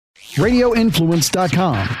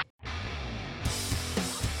RadioInfluence.com.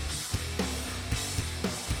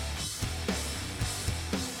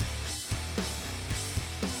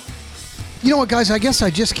 You know what, guys? I guess I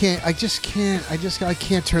can't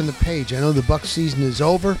turn the page. I know the Bucs season is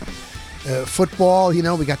over. Football, we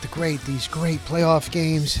got these great playoff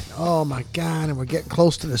games. Oh my God, and we're getting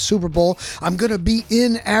close to the Super Bowl. I'm going to be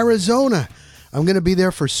in Arizona. I'm going to be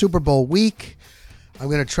there for Super Bowl week. I'm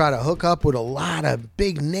going to try to hook up with a lot of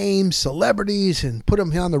big name celebrities and put them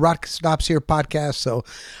here on the Rock Stops Here podcast. So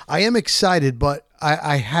I am excited, but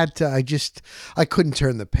I couldn't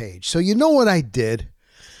turn the page. So you know what I did?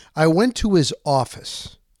 I went to his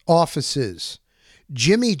offices.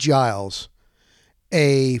 Jimmie Giles,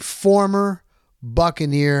 a former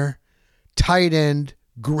Buccaneer tight end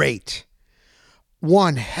great,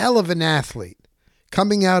 one hell of an athlete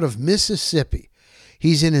coming out of Mississippi.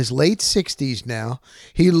 He's in his late 60s now.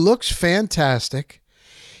 He looks fantastic.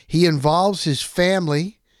 He involves his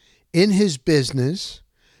family in his business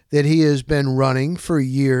that he has been running for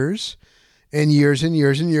years and years and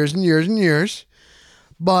years and years and years and years.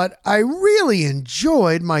 But I really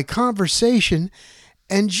enjoyed my conversation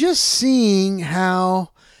and just seeing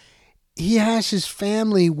how he has his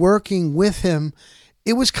family working with him.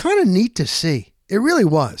 It was kind of neat to see. It really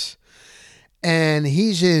was. And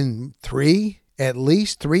he's in at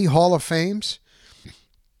least three Hall of Fames.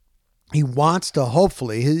 He wants to,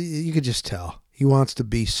 hopefully, you could just tell, he wants to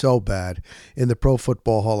be so bad in the Pro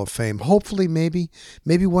Football Hall of Fame. Hopefully, maybe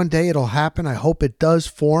one day it'll happen. I hope it does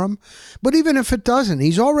for him. But even if it doesn't,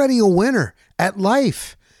 he's already a winner at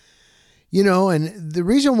life. And the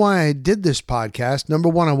reason why I did this podcast, number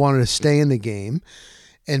one, I wanted to stay in the game.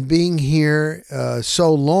 And being here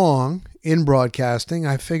so long in broadcasting,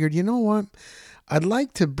 I figured, you know what? I'd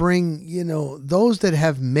like to bring, those that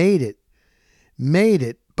have made it,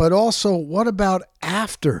 but also what about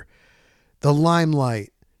after the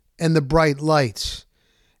limelight and the bright lights?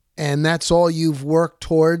 And that's all you've worked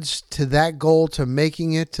towards, to that goal, to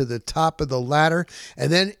making it to the top of the ladder.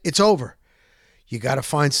 And then it's over. You got to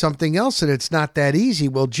find something else, and it's not that easy.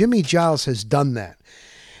 Well, Jimmie Giles has done that.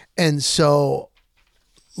 And so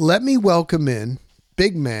let me welcome in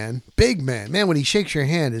big man. Man, when he shakes your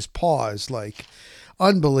hand, his paw is like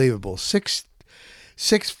unbelievable.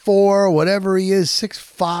 6'4", whatever he is,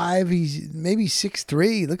 6'5", he's maybe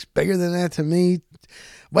 6'3". He looks bigger than that to me.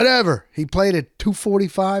 Whatever. He played at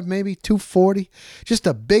 245, maybe 240. Just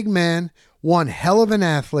a big man, one hell of an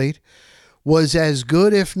athlete, was as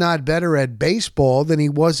good, if not better, at baseball than he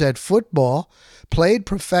was at football, played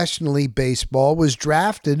professionally baseball, was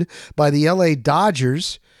drafted by the LA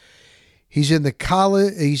Dodgers. He's in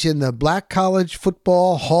the Black College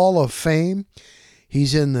Football Hall of Fame.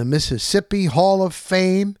 He's in the Mississippi Hall of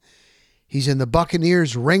Fame. He's in the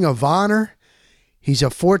Buccaneers Ring of Honor. He's a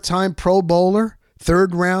 4-time Pro Bowler,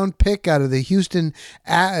 3rd-round pick out of the Houston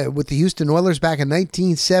Oilers back in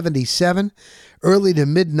 1977. Early to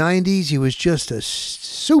mid-90s, he was just a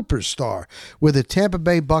superstar with the Tampa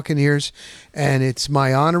Bay Buccaneers, and it's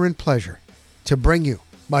my honor and pleasure to bring you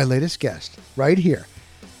my latest guest right here.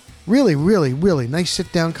 Really, really, really nice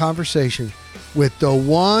sit-down conversation with the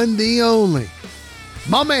one, the only,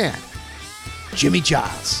 my man, Jimmie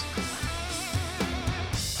Giles.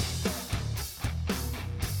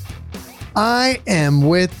 I am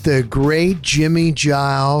with the great Jimmie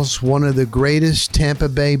Giles, one of the greatest Tampa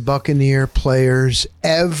Bay Buccaneer players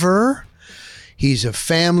ever. He's a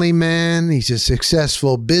family man. He's a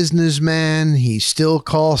successful businessman. He still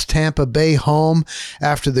calls Tampa Bay home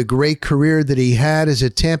after the great career that he had as a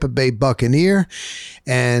Tampa Bay Buccaneer.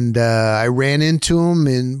 And I ran into him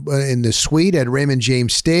in the suite at Raymond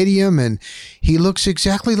James Stadium, and he looks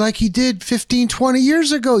exactly like he did 15, 20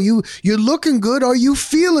 years ago. You're looking good. Are you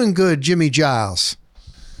feeling good, Jimmie Giles?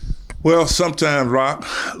 Well, sometimes, Rock,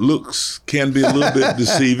 looks can be a little bit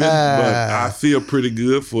deceiving, but I feel pretty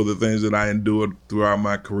good for the things that I endured throughout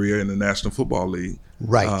my career in the National Football League.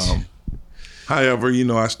 Right. However,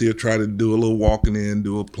 I still try to do a little walking in,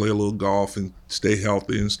 play a little golf, and stay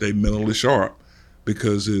healthy and stay mentally sharp,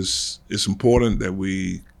 because it's important that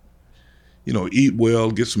we, eat well,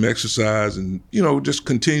 get some exercise, and, just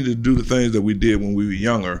continue to do the things that we did when we were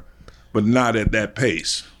younger, but not at that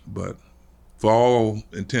pace. But for all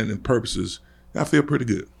intent and purposes, I feel pretty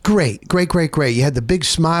good. Great. You had the big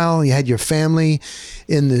smile. You had your family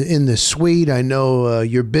in the suite. I know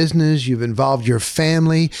your business. You've involved your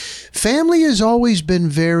family. Family has always been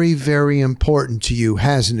very, very important to you,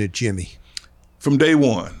 hasn't it, Jimmie? From day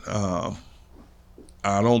one.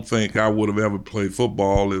 I don't think I would have ever played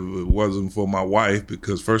football if it wasn't for my wife,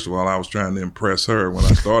 because first of all, I was trying to impress her when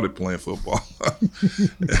I started playing football,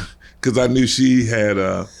 because I knew she had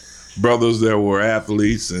brothers that were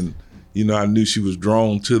athletes, and I knew she was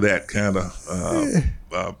drawn to that kind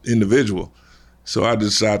of individual. So I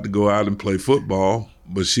decided to go out and play football,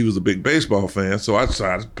 but she was a big baseball fan, so I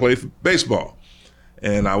decided to play baseball.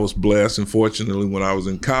 And I was blessed and fortunately when I was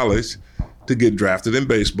in college to get drafted in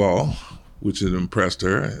baseball, which had impressed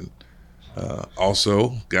her, and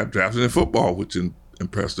also got drafted in football, which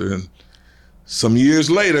impressed her. And some years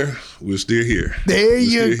later, we're still here.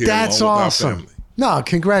 That's awesome. No,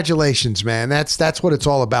 congratulations, man. That's what it's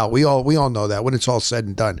all about. We all know that when it's all said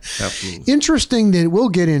and done. Absolutely. Interesting that we'll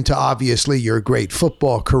get into, obviously, your great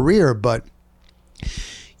football career, but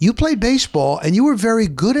you played baseball and you were very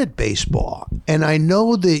good at baseball. And I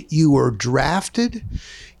know that you were drafted.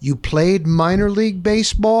 You played minor league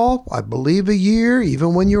baseball, I believe, a year,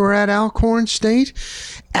 even when you were at Alcorn State.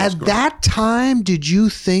 At that time, did you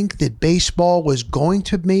think that baseball was going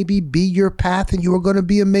to maybe be your path and you were going to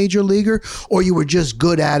be a major leaguer, or you were just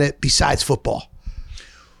good at it besides football?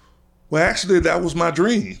 Well, actually, that was my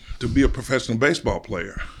dream, to be a professional baseball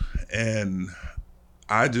player. And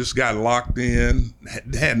I just got locked in,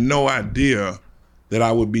 had no idea that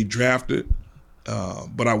I would be drafted.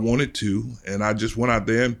 But I wanted to, and I just went out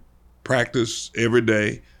there and practiced every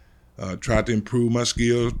day, tried to improve my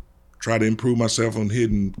skills, tried to improve myself on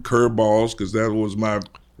hitting curveballs because that was my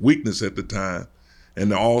weakness at the time,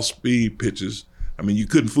 and the all-speed pitches. I mean, you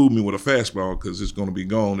couldn't fool me with a fastball because it's going to be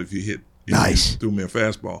gone if you threw me a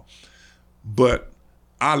fastball. But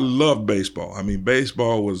I loved baseball. I mean,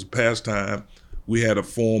 baseball was a pastime. We had a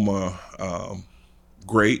former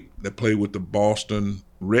great that played with the Boston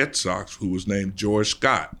Red Sox, who was named George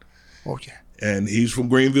Scott. Okay. And he was from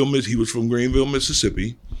Greenville,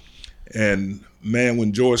 Mississippi. And man,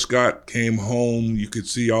 when George Scott came home, you could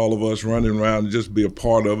see all of us running around and just be a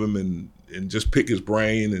part of him and just pick his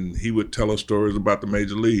brain. And he would tell us stories about the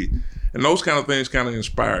major league. And those kind of things kind of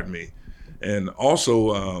inspired me. And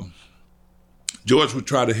also, George would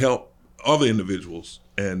try to help other individuals.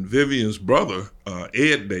 And Vivian's brother,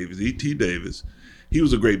 Ed Davis, E.T. Davis, he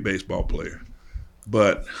was a great baseball player.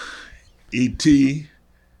 But E.T.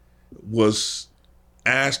 was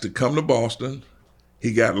asked to come to Boston.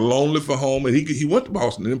 He got lonely for home, and he went to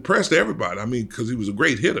Boston and impressed everybody. I mean, because he was a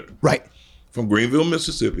great hitter. Right. From Greenville,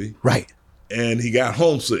 Mississippi. Right. And he got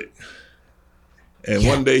homesick. And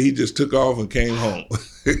one day he just took off and came home.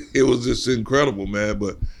 It was just incredible, man.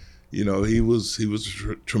 But, he was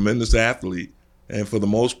a tremendous athlete. And for the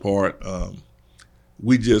most part,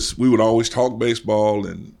 we would always talk baseball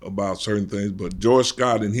and about certain things, but George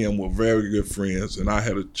Scott and him were very good friends, and I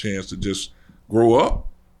had a chance to just grow up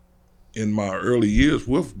in my early years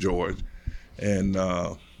with George, and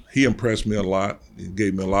he impressed me a lot. He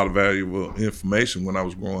gave me a lot of valuable information when I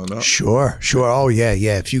was growing up. Sure. Oh, yeah.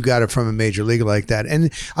 If you got it from a major league like that.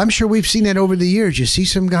 And I'm sure we've seen that over the years. You see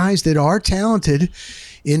some guys that are talented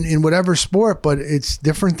in whatever sport, but it's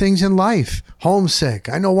different things in life. Homesick.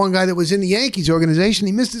 I know one guy that was in the Yankees organization.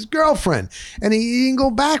 He missed his girlfriend, and he didn't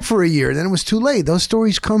go back for a year. Then it was too late. Those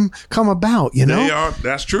stories come about, They are.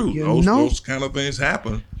 That's true. Those kind of things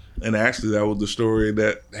happen. And actually, that was the story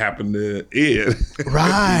that happened to Ed.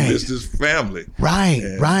 Right. He missed his family.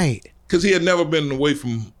 Right. Because he had never been away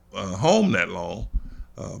from home that long,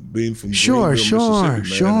 being from Sure. Mississippi.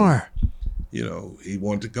 Man. And, he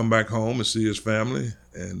wanted to come back home and see his family,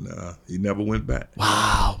 and he never went back.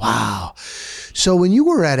 Wow. So when you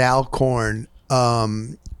were at Alcorn,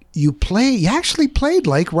 you actually played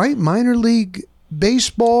minor league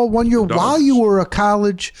baseball 1 year while you were a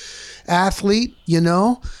college athlete,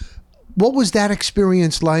 What was that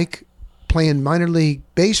experience like, playing minor league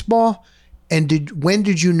baseball? And when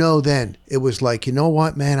did you know then? It was like, you know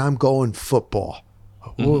what, man, I'm going football.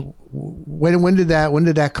 Mm-hmm. When did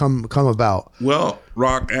that come about? Well,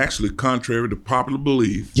 Rock, actually, contrary to popular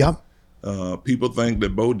belief, people think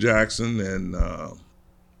that Bo Jackson and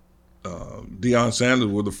Deion Sanders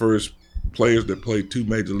were the first players that played two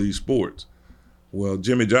major league sports. Well,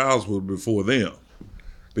 Jimmie Giles was before them,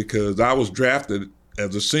 because I was drafted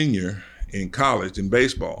as a senior in college in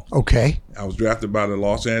baseball. Okay. I was drafted by the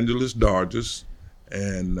Los Angeles Dodgers,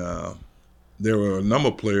 and there were a number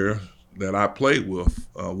of players that I played with.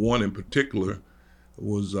 One in particular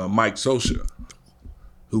was Mike Scioscia,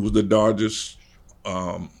 who was the Dodgers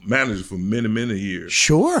manager for many, many years.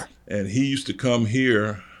 Sure. And he used to come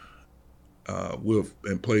here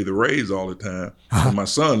and play the Rays all the time. Uh-huh. And my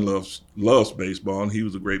son loves baseball, and he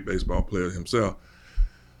was a great baseball player himself.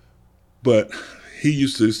 But he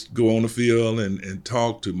used to go on the field and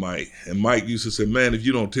talk to Mike. And Mike used to say, man, if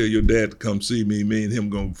you don't tell your dad to come see me and him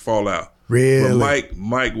going to fall out. Really? But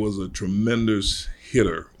Mike was a tremendous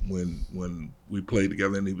hitter when we played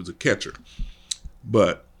together, and he was a catcher.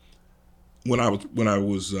 But when I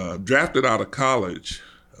was drafted out of college,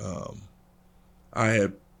 I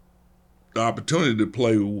had the opportunity to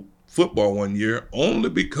play football one year only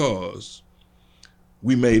because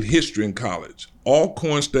we made history in college.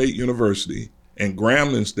 Alcorn State University and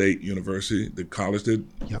Grambling State University, the college that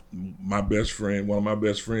one of my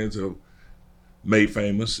best friends have made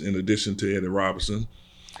famous, in addition to Eddie Robinson,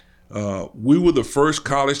 we were the first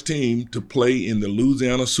college team to play in the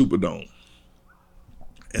Louisiana Superdome.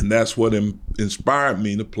 And that's what inspired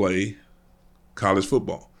me to play college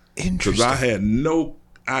football. Interesting. Because I had no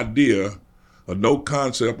idea or no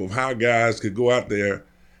concept of how guys could go out there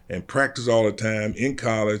and practice all the time in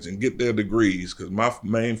college and get their degrees. Because my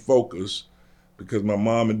main focus, because my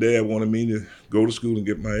mom and dad wanted me to go to school and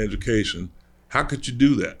get my education, how could you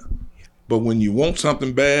do that? But when you want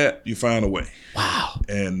something bad, you find a way. Wow.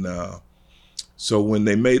 And so when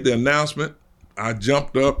they made the announcement, I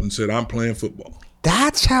jumped up and said, I'm playing football.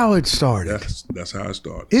 That's how it started. That's how it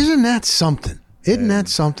started. Isn't that something? Isn't that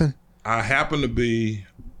something? I happened to be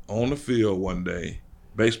on the field one day,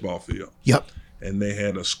 baseball field. Yep. And they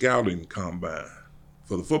had a scouting combine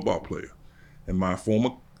for the football player. And my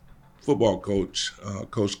former football coach,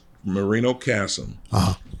 Coach Marino Casson,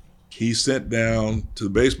 he sent down to the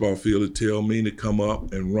baseball field to tell me to come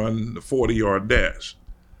up and run the 40-yard dash.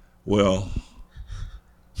 Well,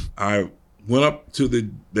 I went up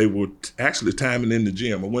to they were actually timing in the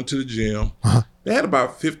gym. I went to the gym. They had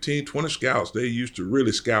about 15, 20 scouts. They used to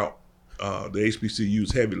really scout the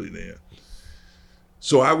HBCUs heavily then.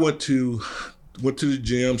 So I went to the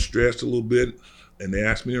gym, stretched a little bit, and they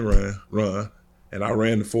asked me to run, and I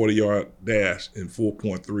ran the 40-yard dash in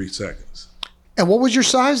 4.3 seconds. And what was your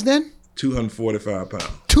size then? 245 pounds.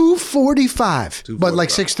 245. But like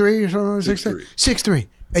 6'3" or something? 6'3". 6'3".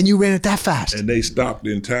 And you ran it that fast. And they stopped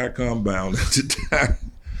the entire compound at the time.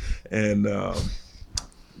 And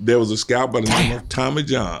there was a scout by the name of Tommy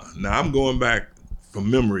John. Now, I'm going back from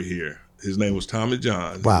memory here. His name was Tommy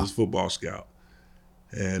John. Wow. He was a football scout.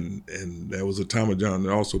 And there was a Tommy John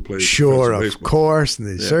that also played sure, of baseball. Course, and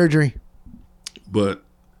the surgery. But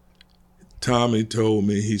Tommy told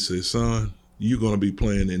me, he said, son, you're going to be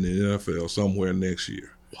playing in the NFL somewhere next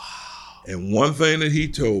year. Wow. And one thing that he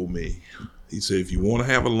told me, he said, if you want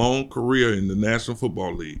to have a long career in the National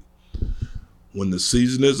Football League, when the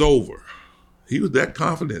season is over, he was that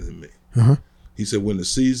confident in me. He said, when the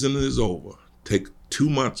season is over, take 2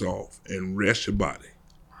 months off and rest your body.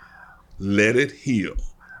 Let it heal,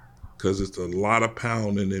 because it's a lot of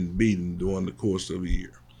pounding and beating during the course of a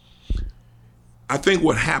year. I think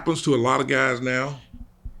what happens to a lot of guys now,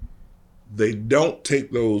 they don't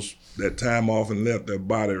take that time off and let their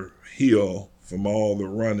body heal from all the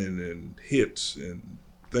running and hits and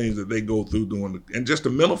things that they go through and just the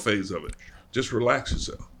mental phase of it. Just relax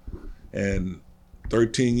yourself. And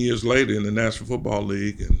 13 years later in the National Football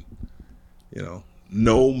League, and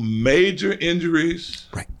no major injuries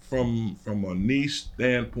from a knee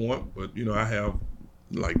standpoint, but I have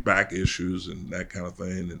like back issues and that kind of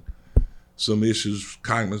thing, and some issues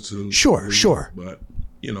cognitively. Sure. But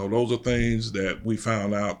those are things that we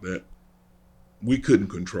found out that we couldn't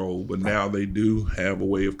control, but now they do have a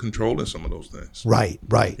way of controlling some of those things. Right.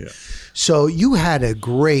 Yeah. So you had a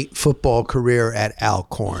great football career at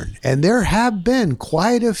Alcorn, and there have been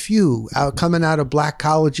quite a few coming out of black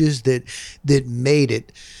colleges that made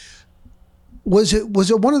it. Was it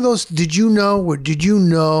one of those? Did you know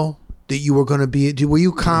that you were going to be? Were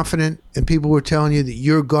you confident, and people were telling you that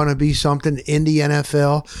you're going to be something in the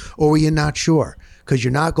NFL, or were you not sure? Because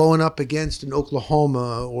you're not going up against an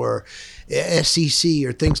Oklahoma or SEC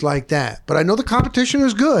or things like that. But I know the competition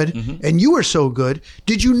is good, and you were so good.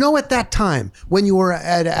 Did you know at that time when you were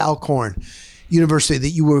at Alcorn University that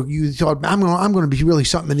you thought I'm going to be really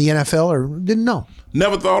something in the NFL, or didn't know?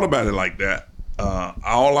 Never thought about it like that.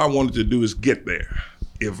 All I wanted to do is get there.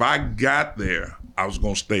 If I got there, I was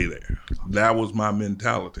going to stay there. That was my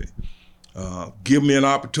mentality. Give me an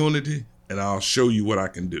opportunity, and I'll show you what I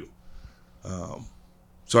can do.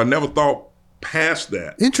 So I never thought past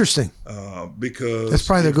that. Interesting. Because that's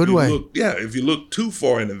probably the good way. If you look too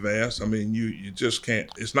far in advance, you just can't.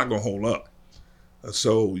 It's not going to hold up.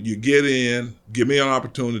 So you get in, give me an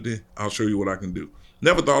opportunity, I'll show you what I can do.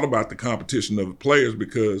 Never thought about the competition of the players,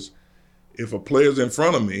 because if a player's in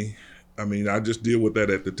front of me, I just deal with that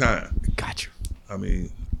at the time. Got you.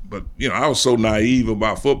 But I was so naive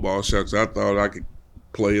about football, shucks, I thought I could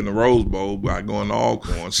play in the Rose Bowl by going to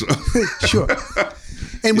Alcorn. So. Sure.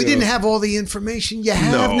 And we didn't have all the information you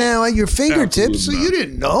have now at your fingertips, so you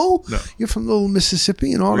didn't know. No. You're from little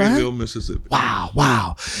Mississippi and all that? Greenville, Mississippi. Wow.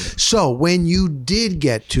 Yeah. So when you did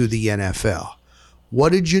get to the NFL,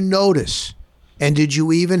 what did you notice And did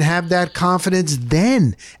you even have that confidence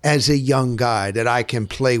then as a young guy that I can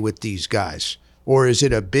play with these guys? Or was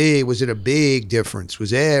it a big difference?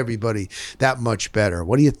 Was everybody that much better?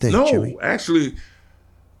 What do you think, Jimmie? No, actually,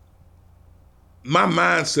 my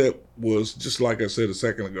mindset was just like I said a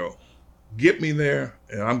second ago. Get me there,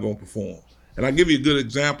 and I'm going to perform. And I'll give you a good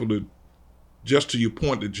example just to your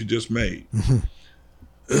point that you just made.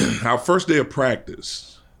 Mm-hmm. Our first day of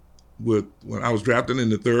practice, when I was drafted in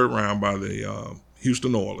the 3rd round by the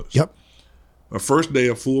Houston Oilers. Yep. My first day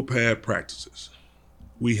of full pad practices.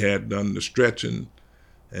 We had done the stretching,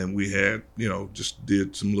 and we had, just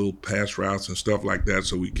did some little pass routes and stuff like that.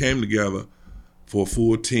 So we came together for a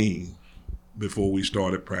full team before we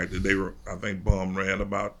started practice. I think Bum ran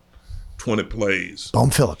about 20 plays.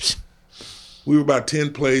 Bum Phillips. We were about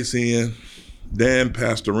 10 plays in. Dan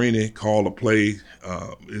Pastorini called a play.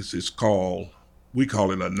 We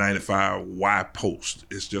call it a 95 Y post.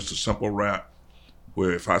 It's just a simple route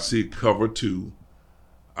where if I see cover 2,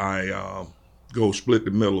 I go split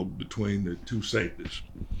the middle between the 2 safeties.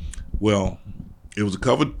 Well, it was a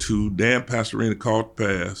cover 2. Dan Pastorini caught the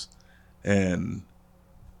pass, and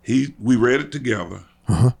we read it together,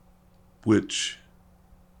 which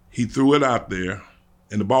he threw it out there,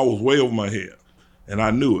 and the ball was way over my head, and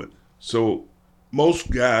I knew it. So most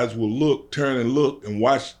guys will turn and look and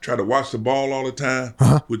try to watch the ball all the time,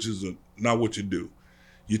 which is not what you do.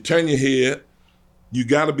 You turn your head. You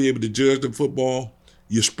got to be able to judge the football.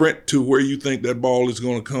 You sprint to where you think that ball is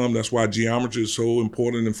going to come. That's why geometry is so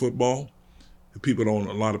important in football. A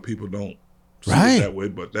lot of people don't see it that way,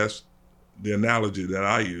 but that's the analogy that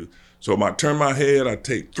I use. So I turn my head, I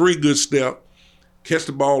take 3 good steps, catch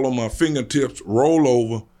the ball on my fingertips, roll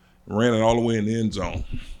over, and ran it all the way in the end zone.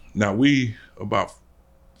 Now we about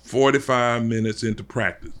 45 minutes into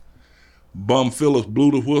practice. Bum Phillips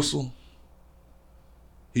blew the whistle.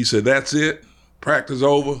 He said, "That's it. Practice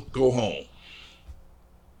over. Go home."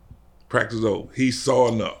 Practice over. He saw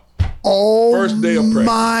enough. Oh, first day of practice.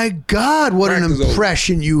 My God, what Practice an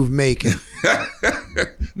impression you've making.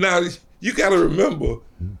 Now, you got to remember,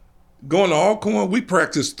 going to Alcorn, we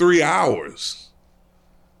practiced 3 hours.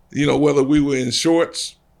 Whether we were in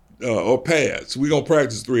shorts or pads, we're going to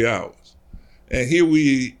practice 3 hours. And here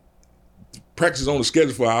we practice on the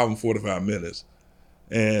schedule for 1 hour and 45 minutes.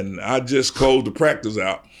 And I just closed the practice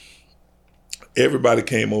out. Everybody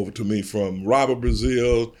came over to me, from Robert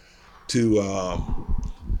Brazil to our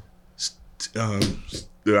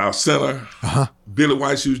center, Billy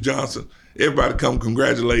White Shoes Johnson. Everybody come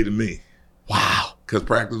congratulating me. Wow. Because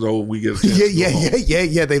practice over, we get a chance to go home.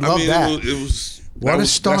 Yeah. They love that. It was what a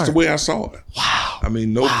start. That's the way I saw it. Wow.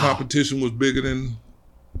 No competition was bigger than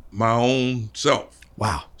my own self.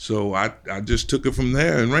 Wow. So I just took it from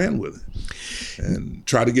there and ran with it and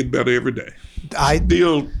try to get better every day. I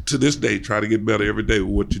still, to this day, try to get better every day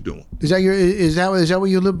with what you're doing. Is that what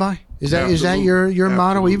you live by? Is that your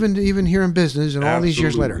motto, even here in business and all these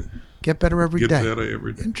years later? Get better every day. Get better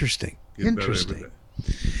every day. Interesting. Get better every day.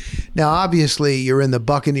 Now, obviously, you're in the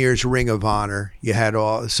Buccaneers Ring of Honor. You had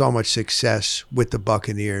so much success with the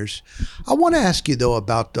Buccaneers. I want to ask you, though,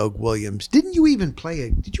 about Doug Williams. Did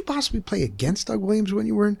you possibly play against Doug Williams when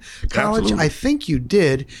you were in college? Absolutely. I think you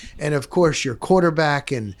did. And, of course, your quarterback,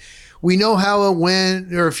 and we know how it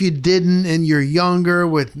went, or if you didn't and you're younger,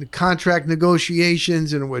 with contract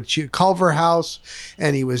negotiations and with Culver House,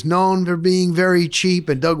 and he was known for being very cheap,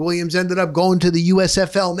 and Doug Williams ended up going to the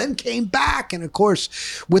USFL and then came back, and of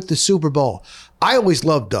course with the Super Bowl. I always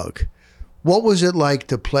loved Doug. What was it like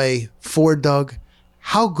to play for Doug?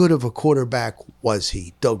 How good of a quarterback was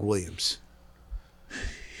he, Doug Williams?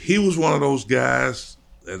 He was one of those guys,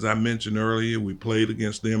 as I mentioned earlier, we played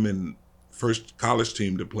against them in first college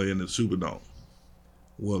team to play in the Superdome.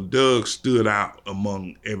 Well, Doug stood out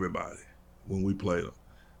among everybody when we played them.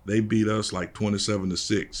 They beat us like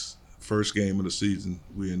 27-6. First game of the season,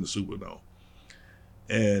 we in the Superdome.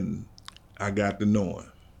 And I got to know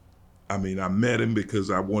him. I met him because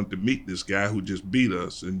I wanted to meet this guy who just beat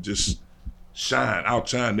us and just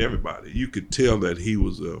outshined everybody. You could tell that he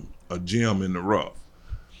was a gem in the rough.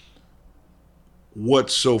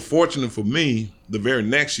 What's so fortunate for me, the very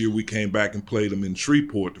next year we came back and played them in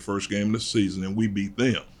Shreveport, the first game of the season, and we beat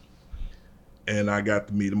them. And I got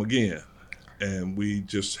to meet him again, and we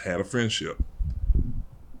just had a friendship.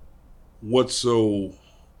 What's so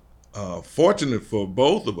fortunate for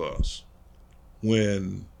both of us,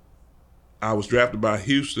 when I was drafted by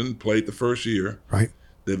Houston, played the first year. Right.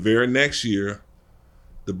 The very next year,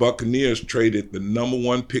 the Buccaneers traded the number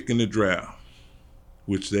 1 pick in the draft,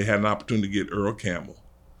 which they had an opportunity to get Earl Campbell.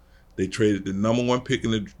 They traded the number 1 pick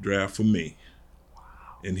in the draft for me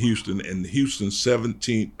in Houston, and Houston's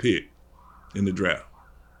 17th pick in the draft.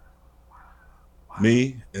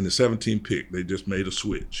 Me and the 17th pick, they just made a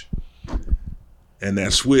switch. And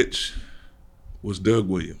that switch was Doug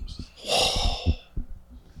Williams.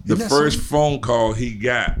 The first phone call he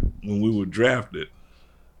got when we were drafted,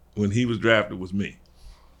 when he was drafted, was me.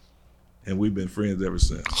 And we've been friends ever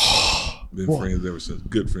since. Friends ever since.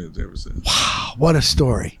 Good friends ever since. Wow, what a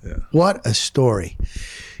story. Yeah. What a story.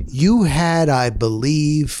 You had, I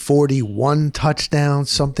believe, 41 touchdowns,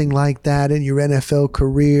 something like that in your NFL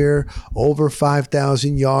career, over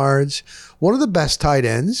 5,000 yards. One of the best tight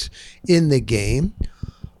ends in the game.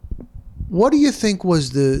 What do you think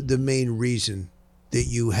was the main reason that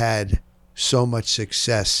you had so much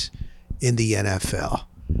success in the NFL?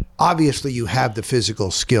 Obviously, you have the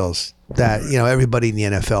physical skills that everybody in the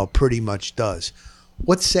NFL pretty much does.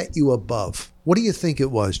 What set you above? What do you think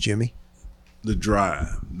it was, Jimmie? The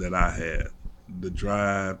drive that I had, the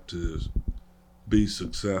drive to be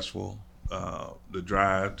successful, the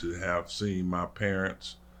drive to have seen my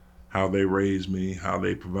parents, how they raised me, how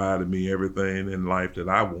they provided me everything in life that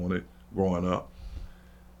I wanted growing up.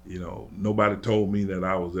 Nobody told me that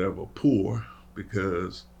I was ever poor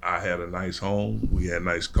because I had a nice home, we had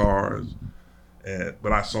nice cars,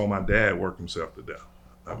 but I saw my dad work himself to death.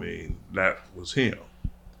 I mean, that was him.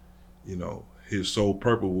 His sole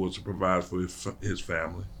purpose was to provide for his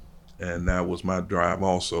family, and that was my drive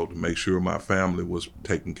also, to make sure my family was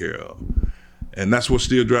taken care of. And that's what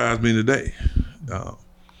still drives me today.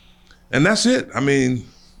 And that's it. I mean,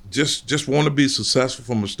 just want to be successful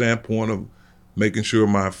from a standpoint of making sure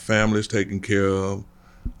my family is taken care of.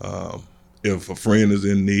 If a friend is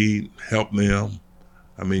in need, help them.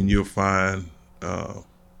 I mean, you'll find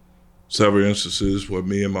several instances where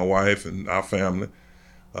me and my wife and our family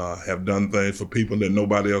have done things for people that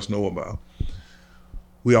nobody else know about.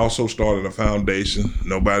 We also started a foundation.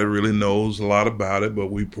 Nobody really knows a lot about it, but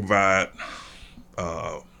we provide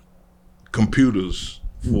computers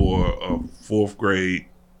for a 4th grade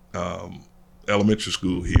elementary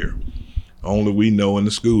school here. Only we know and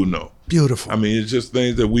the school know. Beautiful. I mean, it's just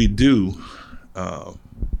things that we do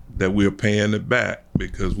that we're paying it back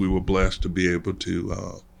because we were blessed to be able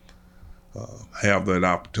to have that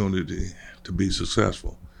opportunity to be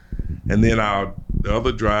successful. And then the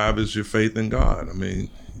other drive is your faith in God. I mean,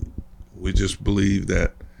 we just believe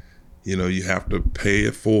that, you have to pay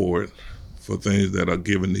it forward for things that are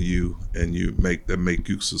given to you and make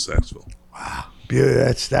you successful. Wow.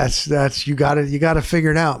 That's you got to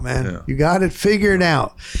figure it out, man. Yeah. You got it figured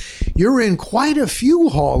out. You're in quite a few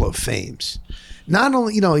Hall of Fames. Not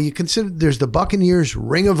only, you consider there's the Buccaneers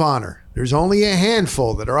Ring of Honor. There's only a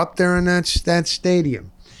handful that are up there in that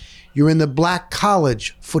stadium. You're in the Black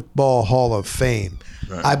College Football Hall of Fame.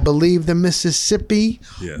 Right. I believe the Mississippi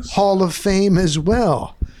Hall of Fame as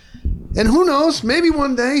well. And who knows, maybe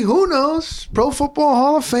one day, who knows, Pro Football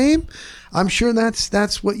Hall of Fame. I'm sure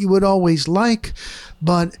that's what you would always like.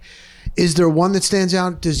 But is there one that stands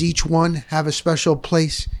out? Does each one have a special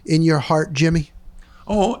place in your heart, Jimmie?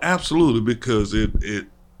 Oh, absolutely, because it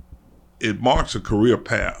marks a career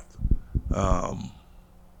path.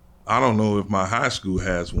 I don't know if my high school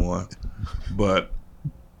has one, but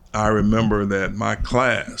I remember that my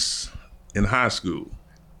class in high school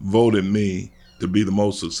voted me to be the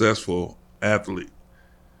most successful athlete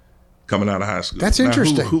coming out of high school. That's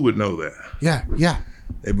interesting. Now, who would know that? Yeah.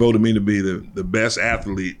 They voted me to be the best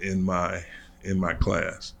athlete in my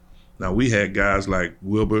class. Now, we had guys like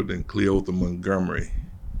Wilbert and Cleotha Montgomery.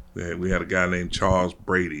 We had a guy named Charles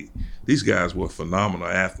Brady. These guys were phenomenal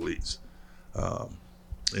athletes.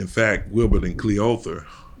 In fact, Wilbert and Cleotha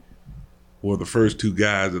were the first 2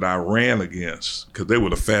 guys that I ran against because they were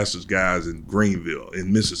the fastest guys in Greenville,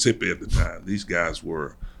 in Mississippi at the time. These guys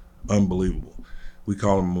were unbelievable. We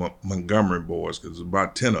call them Montgomery boys because there's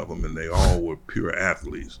about 10 of them, and they all were pure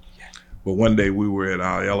athletes. Yeah. But one day we were at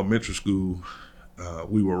our elementary school,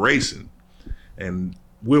 we were racing, and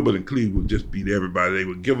Wilbert and Cleve would just beat everybody. They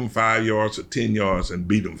would give them 5 yards or 10 yards and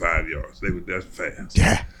beat them 5 yards. They were that fast.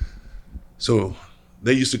 Yeah. So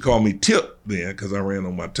they used to call me Tip then because I ran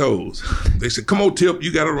on my toes. They said, "Come on, Tip,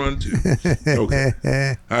 you got to run too."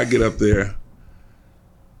 Okay. I get up there.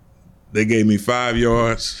 They gave me 5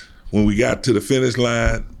 yards. When we got to the finish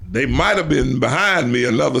line, they might have been behind me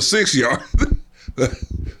another 6 yards.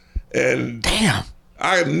 And damn,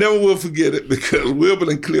 I never will forget it because Wilbert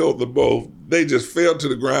and Cleotha both, they just fell to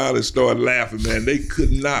the ground and started laughing, man. They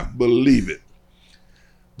could not believe it.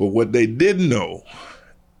 But what they didn't know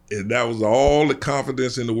is that was all the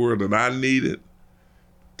confidence in the world that I needed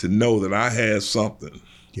to know that I had something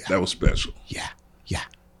that was special. Yeah.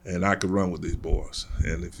 And I could run with these boys.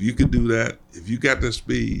 And if you could do that, if you got that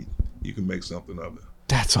speed, you can make something of it.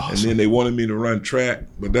 That's awesome. And then they wanted me to run track,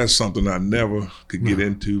 but that's something I never could get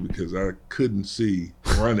into because I couldn't see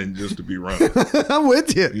running just to be running. I'm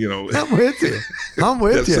with you. You know, I'm with you. I'm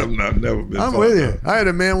with that's you. something I've never been. I'm with you. I had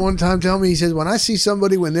a man one time tell me, he says, when I see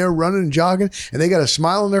somebody when they're running and jogging and they got a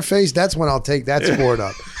smile on their face, that's when I'll take that sport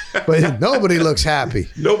up. But nobody looks happy.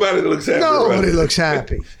 Nobody looks happy. Nobody looks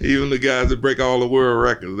happy. Even the guys that break all the world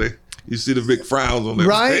records, you see the big frowns on their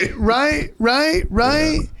face. Right.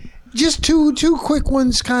 Yeah. Just two quick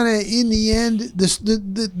ones, kind of in the end.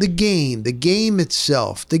 The game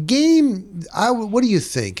itself. The game. What do you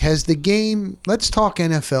think? Has the game? Let's talk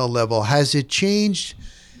NFL level. Has it changed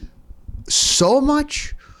so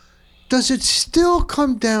much? Does it still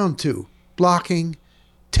come down to blocking,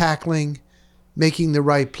 tackling, making the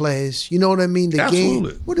right plays? You know what I mean? The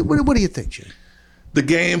Absolutely. game. What do you think, Jim? The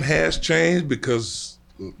game has changed because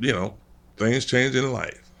things change in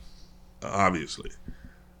life, obviously.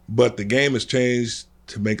 But the game has changed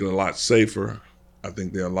to make it a lot safer. I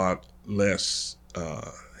think there are a lot less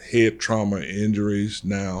head trauma injuries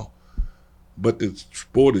now. But the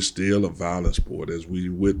sport is still a violent sport, as we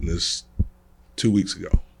witnessed 2 weeks ago.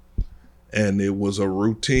 And it was a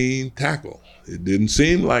routine tackle. It didn't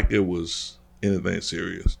seem like it was anything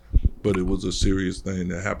serious, but it was a serious thing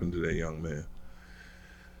that happened to that young man.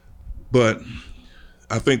 But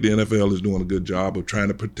I think the NFL is doing a good job of trying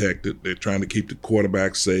to protect it. They're trying to keep the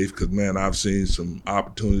quarterback safe because, man, I've seen some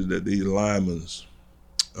opportunities that these linemen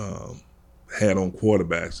had on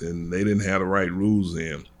quarterbacks, and they didn't have the right rules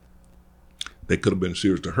in. They could have been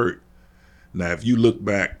serious to hurt. Now, if you look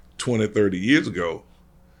back 20, 30 years ago,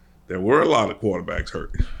 there were a lot of quarterbacks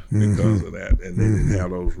hurt because of that, and they didn't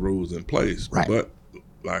have those rules in place. Right. But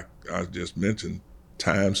like I just mentioned,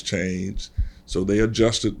 times changed, so they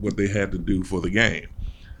adjusted what they had to do for the game.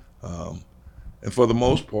 And for the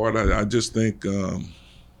most part, I just think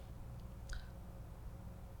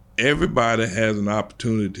everybody has an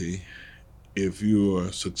opportunity, if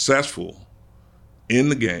you're successful in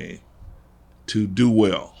the game, to do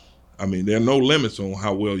well. I mean, there are no limits on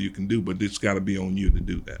how well you can do, but it's got to be on you to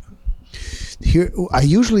do that. Here, I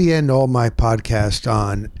usually end all my podcasts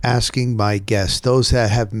on asking my guests, those that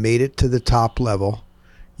have made it to the top level.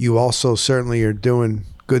 You also certainly are doing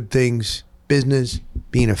good things, business,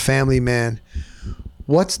 being a family man.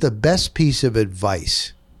 What's the best piece of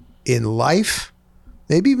advice in life,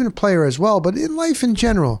 maybe even a player as well, but in life in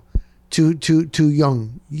general, to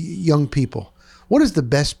young people? What is the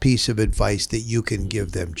best piece of advice that you can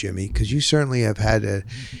give them, Jimmie? Because you certainly have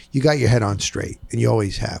you got your head on straight, and you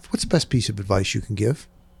always have. What's the best piece of advice you can give?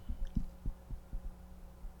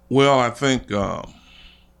 Well, I think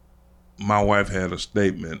my wife had a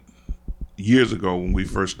statement years ago when we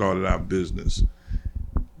first started our business.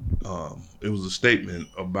 It was a statement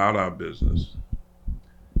about our business.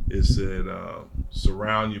 It said,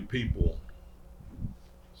 surround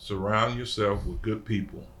yourself with good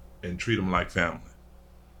people and treat them like family.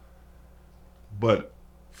 But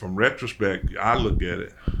from retrospect, I look at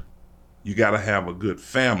it, you got to have a good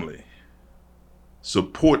family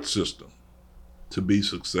support system to be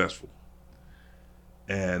successful.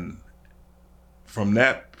 And from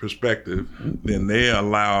that perspective, then they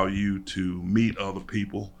allow you to meet other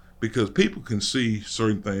people, because people can see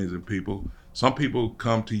certain things in people. Some people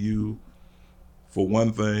come to you for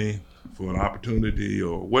one thing, for an opportunity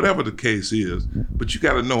or whatever the case is, but you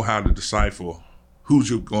got to know how to decipher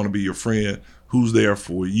who's going to be your friend, who's there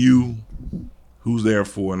for you, who's there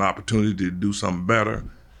for an opportunity to do something better.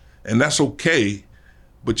 And that's okay,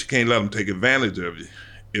 but you can't let them take advantage of you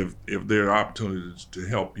if there are opportunities to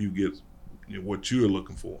help you get what you're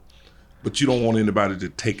looking for. But you don't want anybody to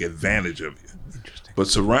take advantage of you. But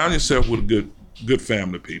surround yourself with good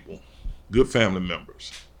family people, good family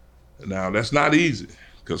members. Now, that's not easy,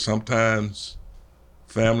 because sometimes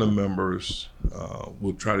family members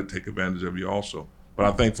will try to take advantage of you also. But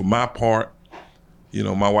I think for my part,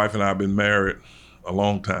 my wife and I have been married a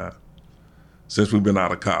long time, since we've been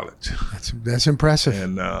out of college. That's impressive.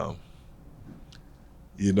 And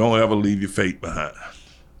you don't ever leave your fate behind.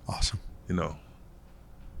 Awesome.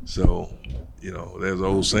 So, there's an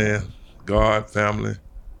old saying, God, family,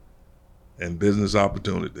 and business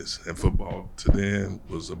opportunities. And football to them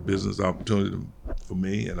was a business opportunity for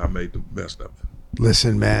me, and I made the best of it.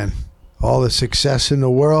 Listen, man, all the success in the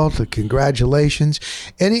world, the congratulations.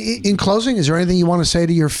 And in closing, is there anything you want to say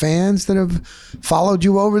to your fans that have followed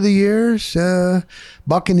you over the years?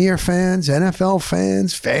 Buccaneer fans, NFL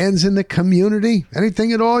fans, fans in the community?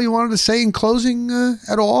 Anything at all you wanted to say in closing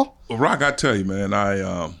at all? Well, Rock, I tell you, man,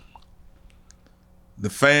 the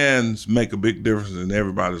fans make a big difference in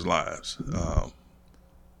everybody's lives.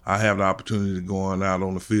 I have the opportunity to go out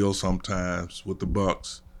on the field sometimes with the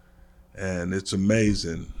Bucs, and it's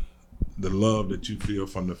amazing the love that you feel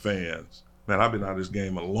from the fans. Man, I've been out of this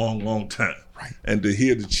game a long, long time. Right. And to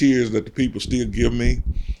hear the cheers that the people still give me.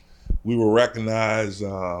 We were recognized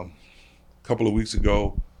a couple of weeks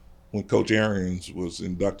ago when Coach Arians was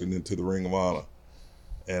inducted into the Ring of Honor.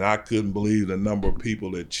 And I couldn't believe the number of people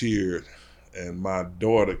that cheered. And my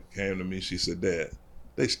daughter came to me, she said, "Dad,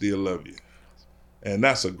 they still love you." And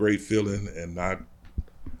that's a great feeling. And I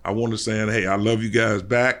want to say, hey, I love you guys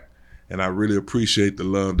back. And I really appreciate the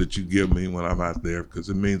love that you give me when I'm out there, because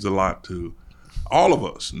it means a lot to all of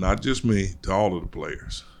us, not just me, to all of the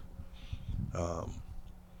players.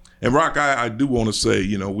 And Rock, I do want to say,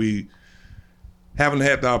 we haven't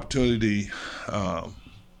had the opportunity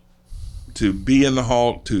to be in the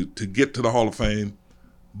Hall, to get to the Hall of Fame.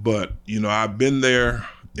 But, I've been there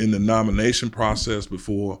in the nomination process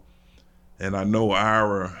before, and I know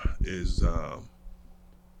Ira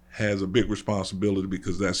has a big responsibility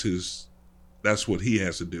because that's what he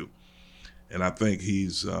has to do. And I think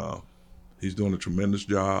he's doing a tremendous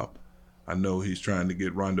job. I know he's trying to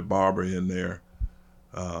get Rhonda Barber in there.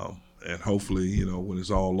 And hopefully, when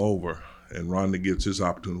it's all over and Rhonda gets his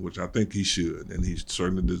opportunity, which I think he should, and he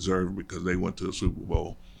certainly deserved because they went to a Super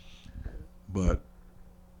Bowl. But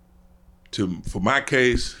for my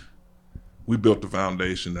case, we built the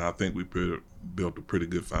foundation. And I think we built a pretty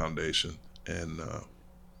good foundation. And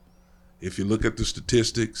if you look at the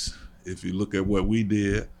statistics, if you look at what we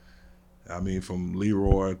did, I mean, from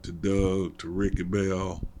Leroy to Doug to Ricky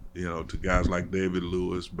Bell, to guys like David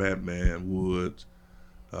Lewis, Batman, Woods,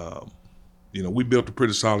 we built a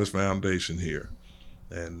pretty solid foundation here,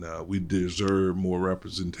 and we deserve more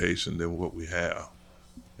representation than what we have.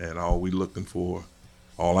 And all I'm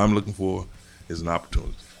looking for is an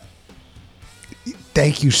opportunity.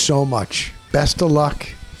 Thank you so much. Best of luck.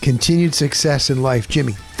 Continued success in life.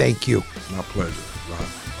 Jimmie, thank you. My pleasure, Ron,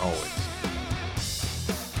 always.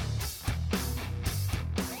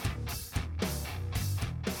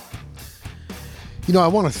 I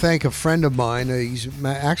want to thank a friend of mine. He's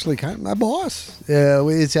actually kind of my boss.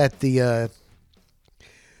 It's at the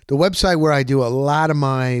website where I do a lot of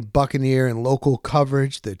my Buccaneer and local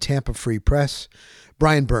coverage, the Tampa Free Press,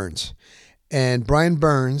 Brian Burns. And Brian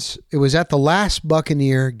Burns, it was at the last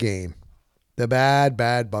Buccaneer game, the bad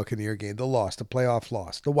Buccaneer game, the playoff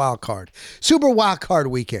loss, the wild card, super wild card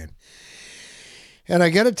weekend. And I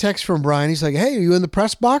get a text from Brian. He's like, "Hey, are you in the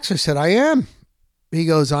press box?" I said, "I am." He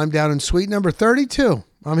goes, "I'm down in suite number 32.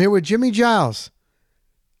 I'm here with Jimmie Giles.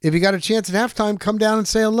 If you got a chance at halftime, come down and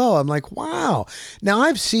say hello." I'm like, wow. Now,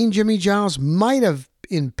 I've seen Jimmie Giles, might have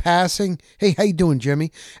in passing. "Hey, how you doing,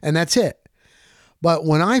 Jimmie?" And that's it. But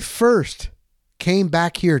when I first came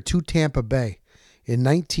back here to Tampa Bay in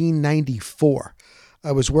 1994,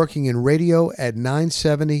 I was working in radio at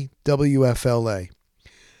 970 WFLA.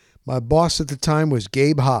 My boss at the time was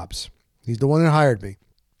Gabe Hobbs. He's the one that hired me.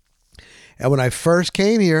 And when I first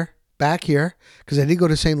came back here, because I did go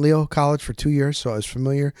to St. Leo College for 2 years, so I was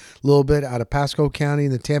familiar a little bit out of Pasco County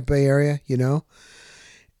in the Tampa Bay area,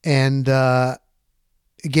 And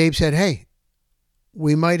Gabe said, "Hey,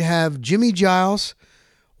 we might have Jimmie Giles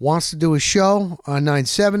wants to do a show on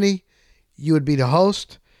 970. You would be the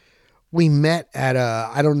host." We met at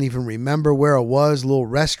I don't even remember where it was, a little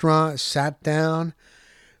restaurant, sat down.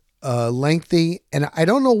 Lengthy, and I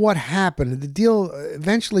don't know what happened. The deal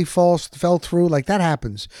eventually fell through. Like, that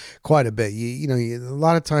happens quite a bit. A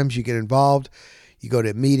lot of times you get involved, you go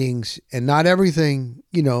to meetings, and not everything,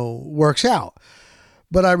 works out.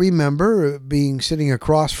 But I remember sitting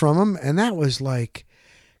across from him, and that was like,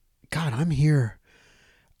 God, I'm here.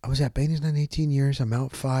 I was at Bainey's 18 years. I'm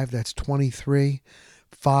out 5. That's 23,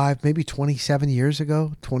 5, maybe 27 years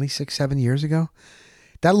ago, 26, 7 years ago.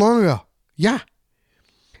 That long ago. Yeah.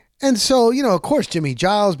 And so, of course, Jimmie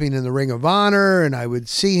Giles being in the Ring of Honor, and I would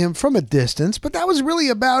see him from a distance, but that was really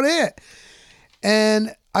about it.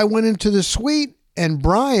 And I went into the suite, and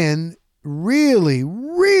Brian really,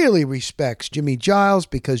 really respects Jimmie Giles,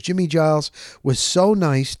 because Jimmie Giles was so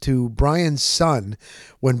nice to Brian's son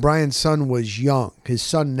when Brian's son was young. His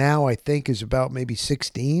son now, I think, is about maybe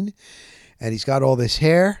 16, and he's got all this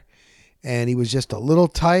hair, and he was just a little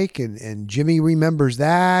tyke, and Jimmie remembers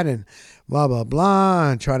that, and blah, blah, blah,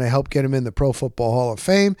 and trying to help get him in the Pro Football Hall of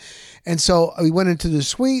Fame. And so we went into the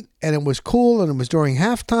suite, and it was cool, and it was during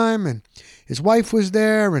halftime, and his wife was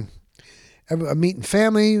there, and meeting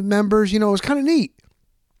family members. It was kind of neat.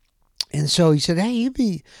 And so he said, "Hey, he'd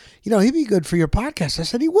be good for your podcast." I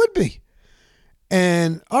said he would be.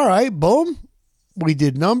 And all right, boom. We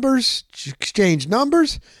did numbers, exchanged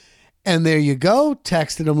numbers, and there you go.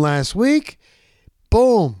 Texted him last week.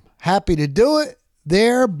 boom, happy to do it.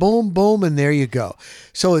 There, boom, boom, and there you go.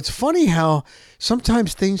 So it's funny how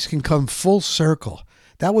sometimes things can come full circle.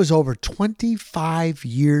 That was over 25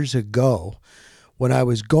 years ago when I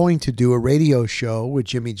was going to do a radio show with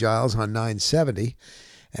Jimmie Giles on 970.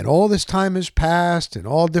 And all this time has passed and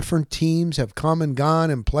all different teams have come and gone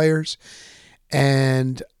and players.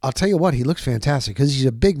 And I'll tell you what, he looks fantastic because he's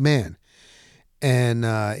a big man. And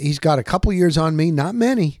he's got a couple years on me, not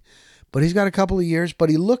many, but he's got a couple of years. But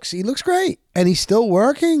he looks great, and he's still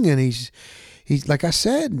working. And he's like I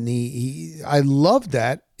said, and I love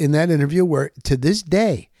that in that interview where to this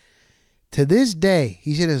day,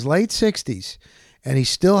 he's in his late 60s, and he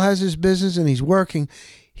still has his business and he's working.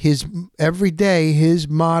 His every day, his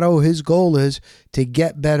motto, his goal is to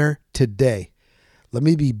get better today. Let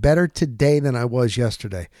me be better today than I was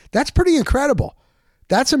yesterday. That's pretty incredible.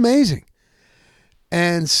 That's amazing.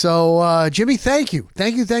 And so, Jimmie, thank you.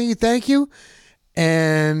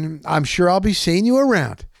 And I'm sure I'll be seeing you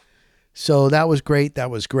around. So that was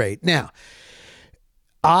great. Now,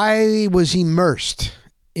 I was immersed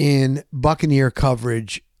in Buccaneer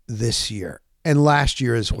coverage this year and last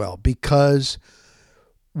year as well, because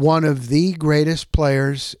one of the greatest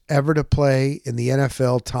players ever to play in the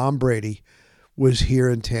NFL, Tom Brady, was here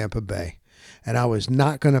in Tampa Bay. And I was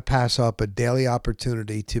not going to pass up a daily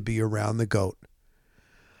opportunity to be around the GOAT.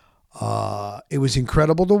 It was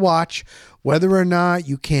incredible to watch, whether or not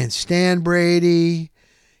you can't stand Brady.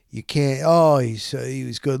 You can't, he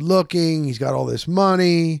was good looking. He's got all this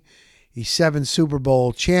money. He's 7 Super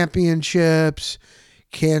Bowl championships.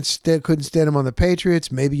 Couldn't stand him on the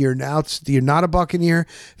Patriots. Maybe you're not a Buccaneer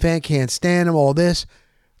fan, can't stand him, all this.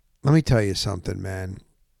 Let me tell you something, man.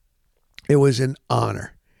 It was an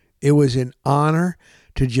honor. It was an honor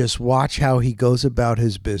to just watch how he goes about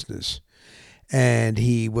his business. And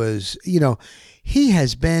he was, he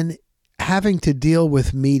has been having to deal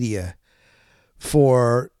with media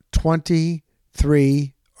for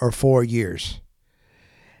 23 or 4 years.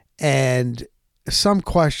 And some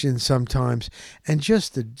questions sometimes. And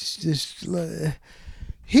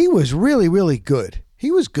he was really, really good. He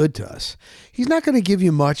was good to us. He's not going to give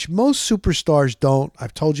you much. Most superstars don't.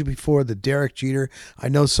 I've told you before, the Derek Jeter. I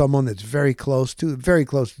know someone that's very close to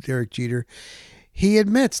Derek Jeter. He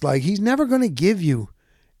admits, he's never going to give you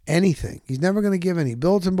anything. He's never going to give any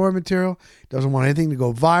bulletin board material. Doesn't want anything to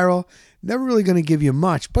go viral. Never really going to give you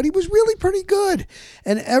much. But he was really pretty good.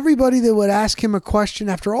 And everybody that would ask him a question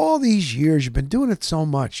after all these years, you've been doing it so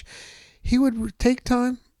much, he would take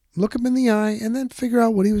time, look him in the eye, and then figure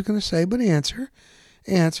out what he was going to say, but answer.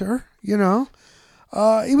 He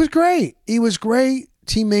was great. He was great.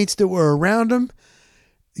 Teammates that were around him,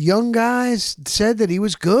 young guys, said that he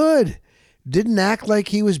was good. Didn't act like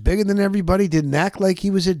he was bigger than everybody. Didn't act like he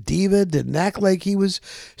was a diva. Didn't act like he was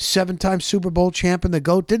 7-time Super Bowl champion, the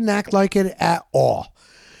GOAT. Didn't act like it at all.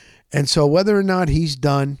 And so whether or not he's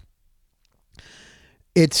done,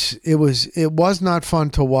 it was not fun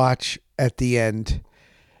to watch at the end,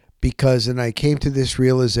 because, and I came to this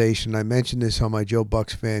realization, I mentioned this on my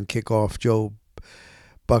Bucs Kickoff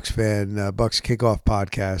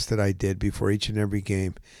podcast that I did before each and every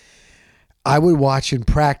game. I would watch in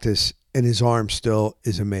practice, and his arm still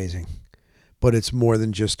is amazing. But it's more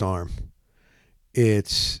than just arm.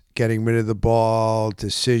 It's getting rid of the ball,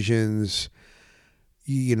 decisions,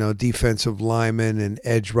 defensive linemen and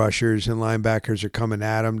edge rushers and linebackers are coming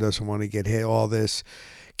at him, doesn't want to get hit, all this.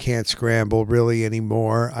 Can't scramble really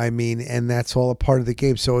anymore. And that's all a part of the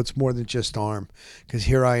game. So it's more than just arm. Because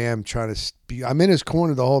here I am I'm in his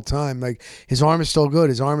corner the whole time. His arm is still good.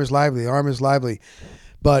 His arm is lively.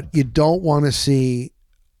 But you don't want to see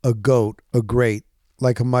a GOAT, a great,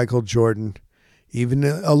 like a Michael Jordan, even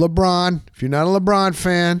a LeBron. If you're not a LeBron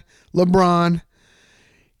fan,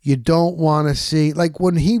 you don't want to see,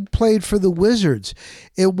 when he played for the Wizards,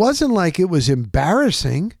 it wasn't like it was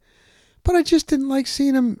embarrassing. But I just didn't like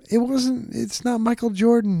seeing him. It's not Michael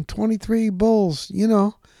Jordan, 23 Bulls,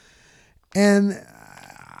 And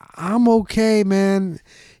I'm okay, man.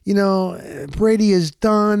 Brady is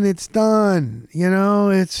done. It's done.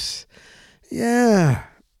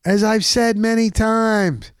 As I've said many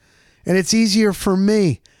times, and it's easier for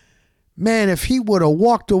me. Man, if he would have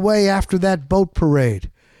walked away after that boat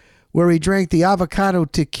parade where he drank the avocado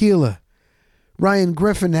tequila, Ryan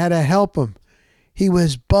Griffin had to help him. He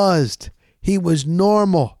was buzzed. He was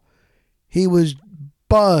normal. He was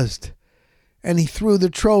buzzed. And he threw the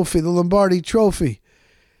trophy, the Lombardi trophy,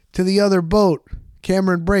 to the other boat.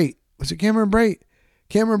 Cameron Brate. Was it Cameron Brate?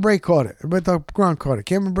 Cameron Brate caught it. Everybody thought Gronk caught it.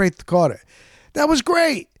 Cameron Brate caught it. That was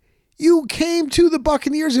great. You came to the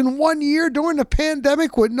Buccaneers in 1 year during the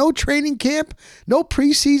pandemic with no training camp, no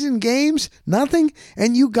preseason games, nothing,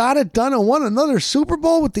 and you got it done and won another Super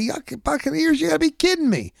Bowl with the Buccaneers? You got to be kidding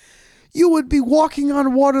me. You would be walking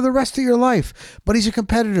on water the rest of your life. But he's a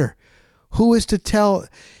competitor. Who is to tell?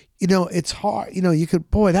 It's hard. You could,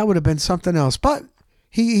 boy, that would have been something else. But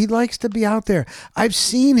he likes to be out there. I've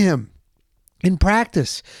seen him in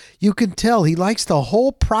practice. You can tell he likes the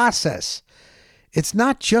whole process. It's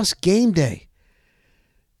not just game day.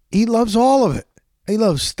 He loves all of it. He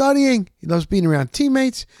loves studying. He loves being around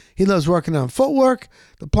teammates. He loves working on footwork,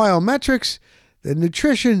 the plyometrics, the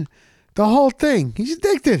nutrition, the whole thing. He's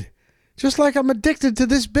addicted. Just like I'm addicted to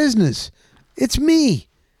this business. It's me.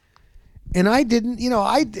 And I didn't,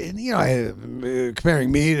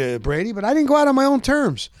 comparing me to Brady, but I didn't go out on my own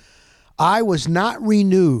terms. I was not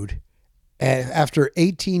renewed after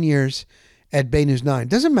 18 years at Bay News 9.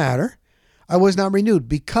 Doesn't matter. I was not renewed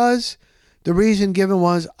because the reason given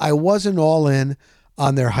was I wasn't all in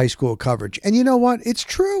on their high school coverage. And you know what? It's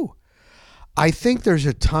true. I think there's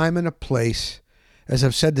a time and a place, as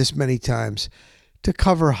I've said this many times, to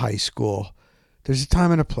cover high school. There's a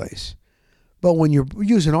time and a place. But when you're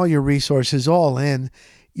using all your resources all in,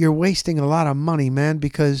 you're wasting a lot of money, man,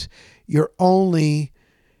 because you're only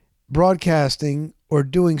broadcasting or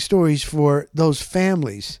doing stories for those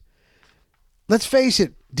families. Let's face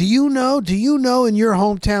it. Do you know in your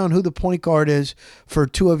hometown who the point guard is for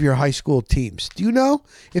two of your high school teams? Do you know?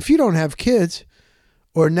 If you don't have kids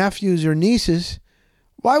or nephews or nieces,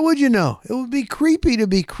 why would you know? It would be creepy to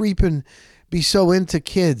be so into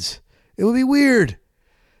kids. It would be weird.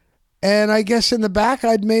 And I guess in the back,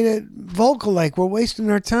 I'd made it vocal, like we're wasting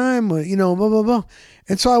our time, blah, blah, blah.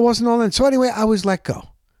 And so I wasn't all in. So anyway, I was let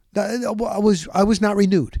go. I was not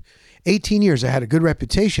renewed. 18 years. I had a good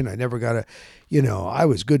reputation. I never got I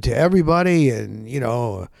was good to everybody and,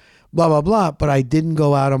 blah, blah, blah. But I didn't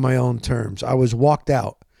go out on my own terms. I was walked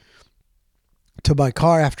out to my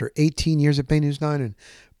car after 18 years at Bay News 9 and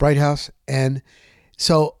Bright House. And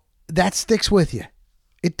so that sticks with you.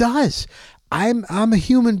 It does. I'm a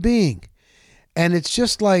human being. And it's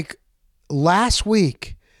just like last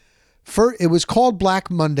week, it was called Black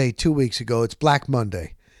Monday 2 weeks ago. It's Black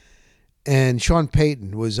Monday. And Sean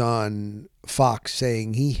Payton was on Fox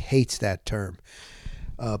saying he hates that term.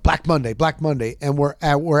 Black Monday. And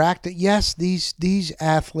we're acting, yes, these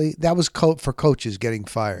athletes, that was for coaches getting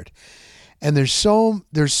fired. And there's so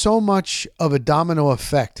much of a domino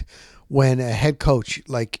effect when a head coach,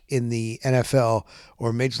 like in the NFL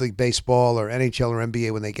or Major League Baseball or NHL or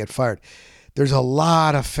NBA, when they get fired, there's a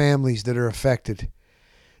lot of families that are affected,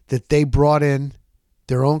 that they brought in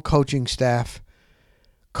their own coaching staff.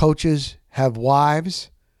 Coaches have wives.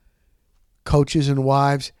 Coaches and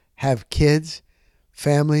wives have kids,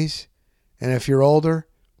 families, and if you're older,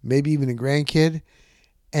 maybe even a grandkid,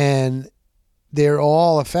 and they're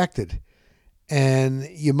all affected. And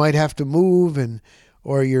you might have to move and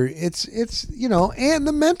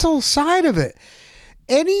the mental side of it.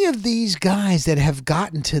 Any of these guys that have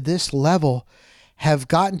gotten to this level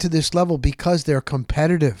because they're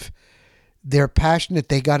competitive. They're passionate.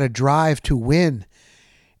 They got a drive to win.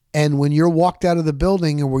 And when you're walked out of the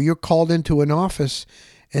building or where you're called into an office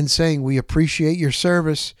and saying, we appreciate your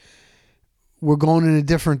service, we're going in a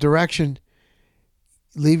different direction.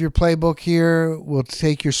 Leave your playbook here. We'll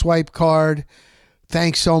take your swipe card.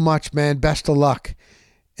 Thanks so much, man. Best of luck.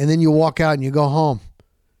 And then you walk out and you go home.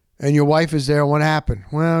 And your wife is there. What happened?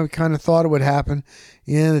 Well, we kind of thought it would happen.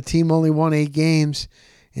 Yeah, the team only won 8 games.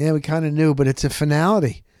 Yeah, we kind of knew, but it's a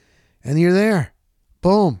finality. And you're there.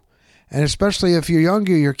 Boom. And especially if you're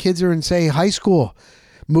younger, your kids are in, say, high school.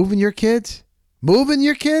 Moving your kids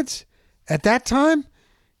at that time.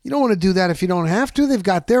 You don't want to do that if you don't have to. They've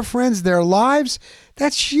got their friends, their lives.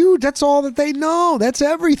 That's huge. That's all that they know. That's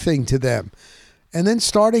everything to them. And then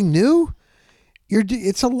starting new,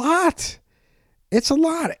 it's a lot. It's a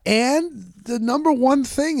lot. And the number one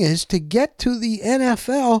thing is to get to the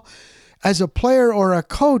NFL as a player or a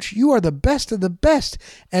coach, you are the best of the best.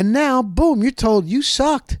 And now, boom, you're told you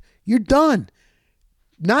sucked. You're done.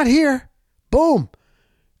 Not here. Boom.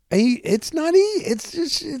 It's not easy. It's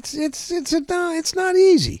not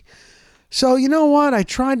easy. So you know what? I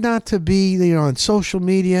tried not to be, on social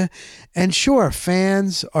media. And sure,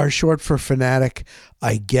 fans are short for fanatic.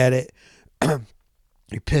 I get it.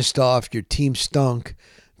 You're pissed off. Your team stunk.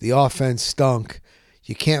 The offense stunk.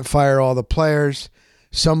 You can't fire all the players.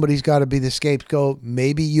 Somebody's got to be the scapegoat.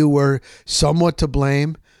 Maybe you were somewhat to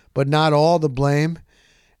blame, but not all to blame.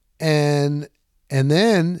 And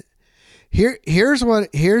then here's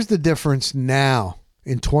the difference now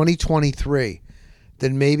in 2023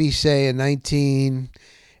 than maybe say in 1980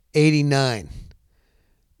 '89.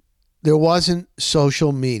 There wasn't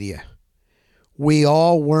social media. We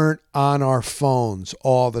all weren't on our phones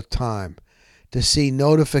all the time to see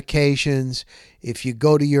notifications. If you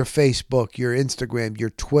go to your Facebook, your Instagram, your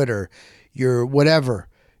Twitter, your whatever,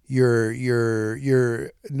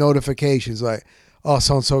 your notifications like, oh,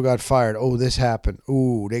 so-and-so got fired. Oh, this happened.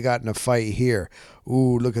 Ooh, they got in a fight here.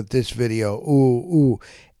 Ooh, look at this video. Ooh.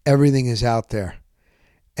 Everything is out there.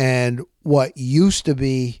 And what used to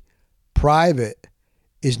be private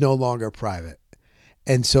is no longer private.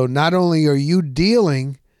 And so not only are you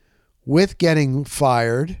dealing with getting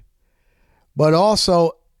fired, but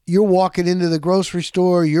also you're walking into the grocery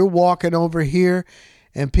store, you're walking over here,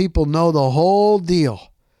 and people know the whole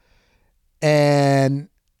deal. And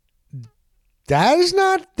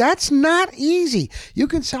that's not easy. You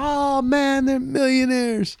can say, oh man, they're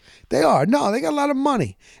millionaires. They are. No, they got a lot of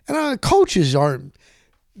money. And coaches aren't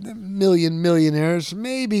millionaires.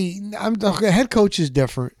 Maybe a head coach is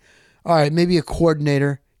different. All right, maybe a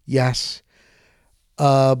coordinator, yes.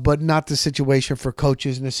 But not the situation for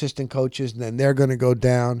coaches and assistant coaches, and then they're going to go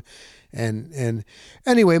down. And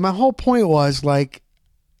anyway, my whole point was like,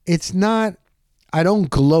 it's not, I don't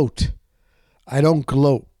gloat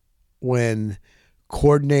when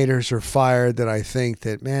coordinators are fired that I think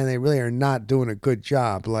that, man, they really are not doing a good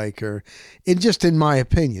job, just in my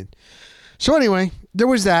opinion. So anyway, there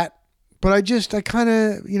was that, but I kind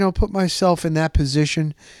of, put myself in that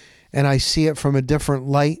position and I see it from a different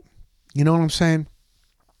light. You know what I'm saying?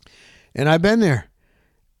 And I've been there.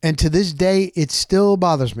 And to this day, it still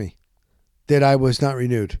bothers me that I was not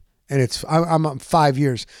renewed. And I'm 5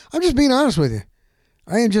 years. I'm just being honest with you.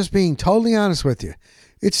 I am just being totally honest with you.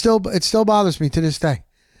 It still bothers me to this day.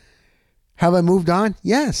 Have I moved on?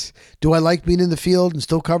 Yes. Do I like being in the field and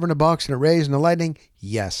still covering the Bucs and the Rays and the Lightning?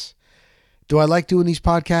 Yes. Do I like doing these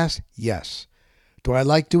podcasts? Yes. Do I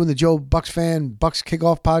like doing the Joe Bucs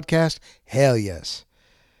Kickoff podcast? Hell yes.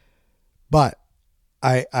 But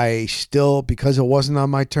I still, because it wasn't on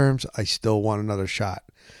my terms, I still want another shot.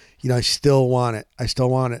 I still want it.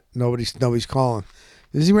 Nobody's calling.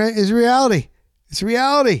 It's reality. It's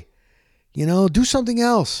reality. Do something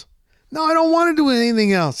else. No, I don't want to do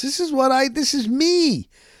anything else. This is me.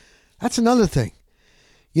 That's another thing.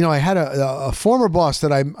 I had a former boss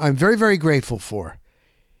that I'm very, very grateful for.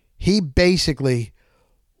 He basically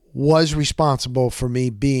was responsible for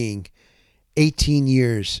me being 18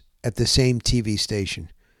 years at the same TV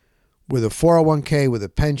station with a 401k, with a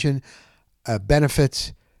pension,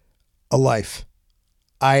 benefits, a life.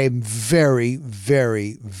 I am very,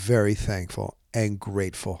 very, very thankful and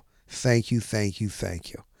grateful. Thank you.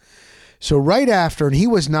 So right after, and he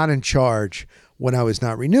was not in charge when I was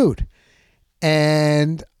not renewed.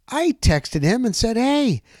 And I texted him and said,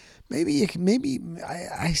 hey, I'm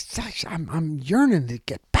yearning to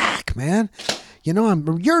get back, man.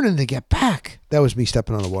 I'm yearning to get back. That was me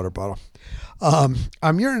stepping on the water bottle.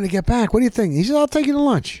 I'm yearning to get back. What do you think? He said, I'll take you to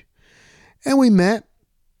lunch. And we met.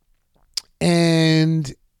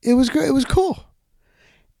 And it was good. It was cool.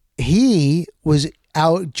 He was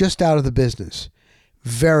just out of the business.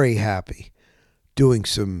 Very happy. Doing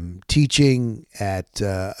some teaching at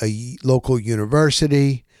a local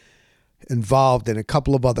university. Involved in a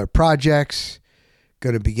couple of other projects.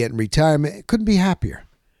 Going to be getting retirement. Couldn't be happier.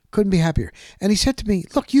 And he said to me,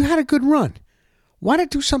 look, you had a good run. Why not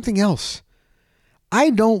do something else? I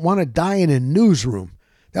don't want to die in a newsroom.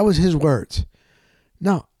 That was his words.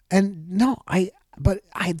 This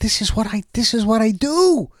is what I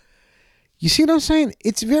do. You see what I'm saying?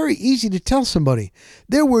 It's very easy to tell somebody.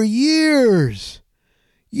 There were years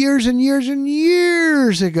and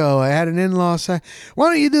years ago, I had an in-law say, why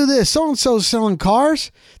don't you do this? So-and-so's selling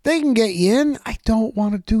cars. They can get you in. I don't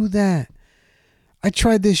want to do that. I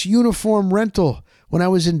tried this uniform rental when I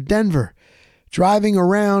was in Denver, driving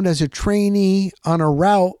around as a trainee on a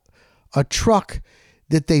route, a truck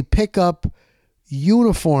that they pick up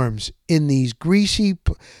uniforms in these greasy,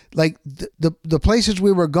 like the places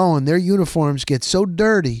we were going, their uniforms get so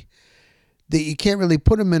dirty that you can't really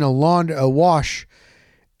put them in a wash.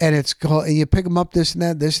 And and you pick them up, this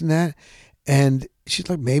and that. And she's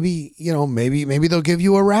like, maybe they'll give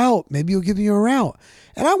you a route. Maybe you'll give you a route.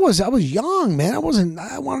 And I was young, man. I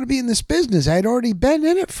wanted to be in this business. I had already been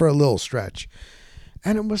in it for a little stretch.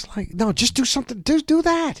 And it was like, no, just do something. Just do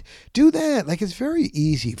that. Do that. Like, it's very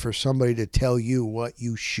easy for somebody to tell you what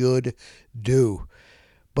you should do.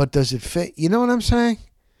 But does it fit? You know what I'm saying?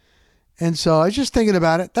 And so I was just thinking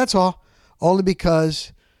about it. That's all. Only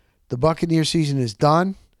because the Buccaneer season is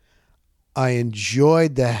done. I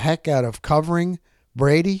enjoyed the heck out of covering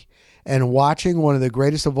Brady and watching one of the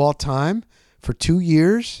greatest of all time for 2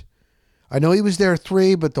 years. I know he was there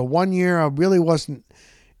 3, but the 1 year I really wasn't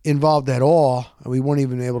involved at all. We weren't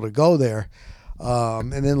even able to go there.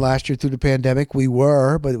 And then last year through the pandemic, we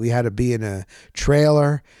were, but we had to be in a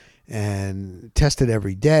trailer and tested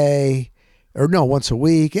every day, or no, once a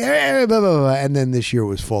week. Blah, blah, blah. And then this year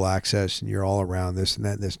was full access, and you're all around this and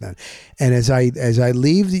that, and this and that. And as I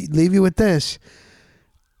leave you with this,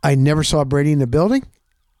 I never saw Brady in the building,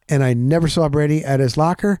 and I never saw Brady at his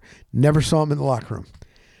locker. Never saw him in the locker room,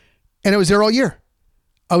 and I was there all year.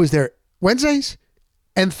 I was there Wednesdays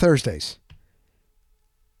and Thursdays.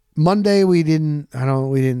 Monday I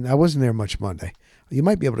wasn't there much Monday. You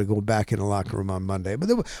might be able to go back in the locker room on Monday, but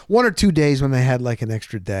there were 1 or 2 days when they had like an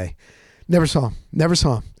extra day. Never saw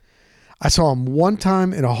him. I saw him one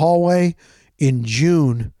time in a hallway in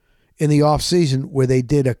June in the off season where they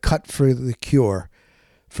did a cut for the cure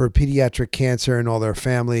for pediatric cancer and all their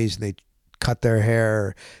families, and they cut their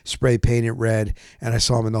hair, spray painted red, and I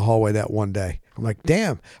saw him in the hallway that one day. I'm like,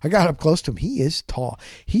 damn, I got up close to him. He is tall.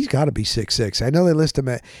 He's got to be 6'6". I know they list him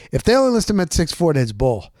if they only list him at 6'4", that's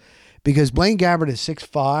bull. Because Blaine Gabbert is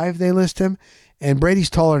 6'5", they list him, and Brady's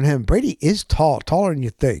taller than him. Brady is taller than you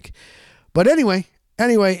think. But anyway,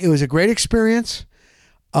 it was a great experience.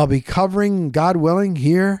 I'll be covering, God willing,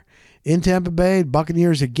 here in Tampa Bay,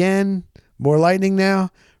 Buccaneers again, more Lightning now,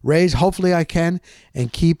 Rays, hopefully I can,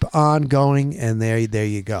 and keep on going, and there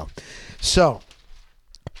you go. So,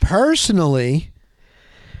 personally,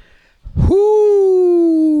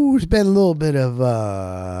 it's been a little bit of,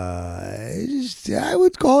 I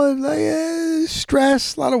would call it like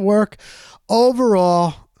stress, a lot of work.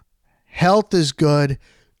 Overall, health is good.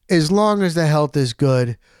 As long as the health is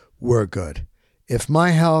good, we're good. If my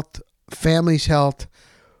health, family's health,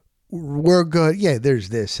 we're good. Yeah, there's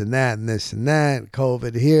this and that and this and that,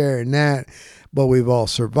 COVID here and that, but we've all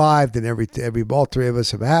survived, and all 3 of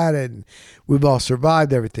us have had it, and we've all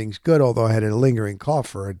survived. Everything's good, although I had a lingering cough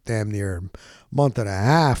for a damn near month and a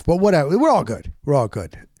half, but whatever. We're all good.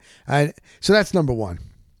 So that's number 1.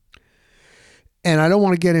 And I don't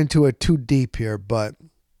want to get into it too deep here, but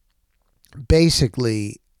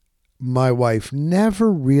basically, my wife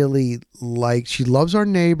never really she loves our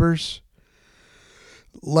neighbors,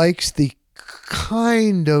 likes the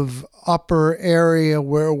kind of upper area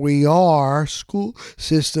where we are. School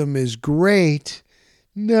system is great.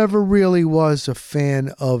 Never really was a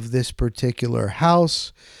fan of this particular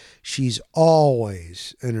house. She's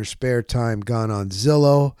always, in her spare time, gone on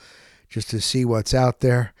Zillow just to see what's out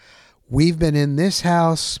there. We've been in this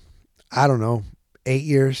house, I don't know, 8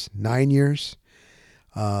 years, 9 years.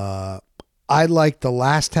 I liked the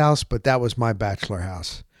last house, but that was my bachelor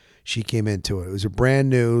house. She came into it. It was a brand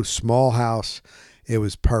new, small house. It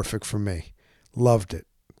was perfect for me. Loved it.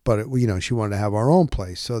 But, she wanted to have our own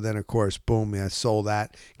place. So then, of course, boom, I sold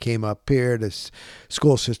that, came up here. This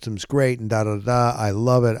school system's great and da-da-da. I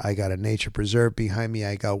love it. I got a nature preserve behind me.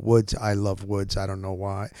 I got woods. I love woods. I don't know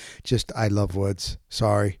why. I love woods.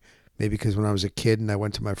 Sorry. Maybe because when I was a kid and I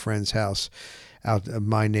went to my friend's house out of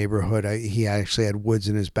my neighborhood, he actually had woods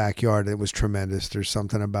in his backyard. It was tremendous. There's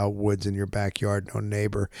something about woods in your backyard, no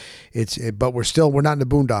neighbor. But we're not in the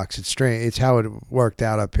boondocks. It's strange. It's how it worked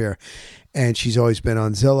out up here. And she's always been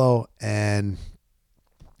on Zillow, and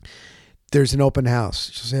there's an open house.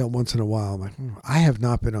 She'll say it once in a while. I'm like, I have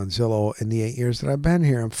not been on Zillow in the 8 years that I've been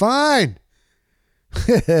here. I'm fine.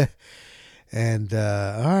 And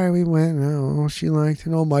all right, we went. She liked,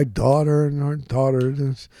 my daughter and her daughter,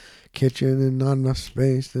 this kitchen and not enough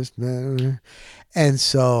space, this and that. And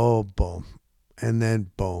so, boom. And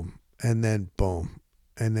then, boom. And then, boom.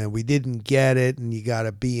 And then we didn't get it, and you got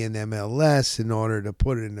to be in MLS in order to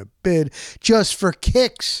put it in a bid. Just for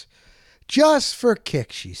kicks. Just for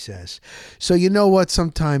kicks, she says. So you know what?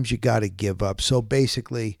 Sometimes you got to give up. So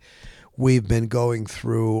basically, we've been going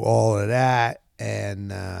through all of that,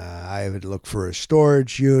 and I would look for a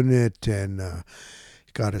storage unit, and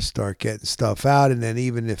got to start getting stuff out. And then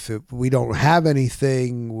even if we don't have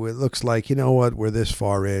anything, it looks like, you know what, we're this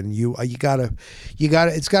far in. It's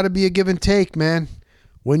got to be a give and take, man.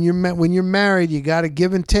 When you're married, you got to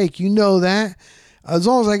give and take. You know that. As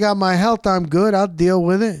long as I got my health, I'm good. I'll deal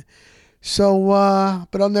with it. So,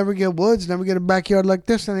 but I'll never get woods, never get a backyard like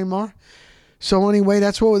this anymore. So anyway,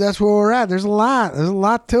 that's where we're at. There's a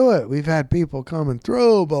lot to it. We've had people coming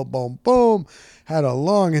through, boom, boom, boom. Had a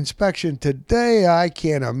long inspection today. I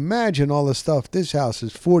can't imagine all the stuff. This house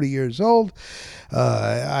is 40 years old.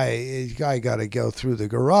 I got to go through the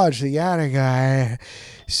garage, the attic.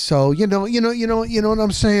 So you know what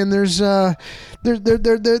I'm saying. There's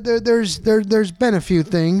been a few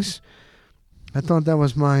things. I thought that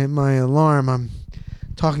was my alarm. I'm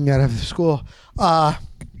talking out of school. But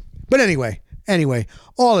anyway, Anyway,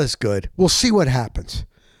 all is good. We'll see what happens.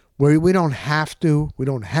 We don't have to. We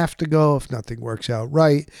don't have to go if nothing works out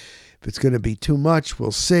right. If it's going to be too much,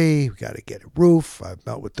 we'll see. We got to get a roof. I've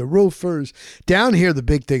met with the roofers. Down here, the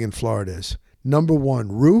big thing in Florida is, number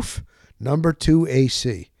 1, roof. Number 2,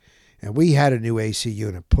 AC. And we had a new AC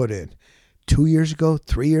unit put in 2 years ago,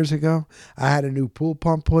 3 years ago. I had a new pool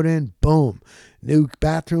pump put in. Boom. New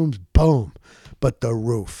bathrooms. Boom. But the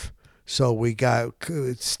roof. So we got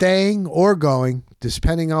staying or going,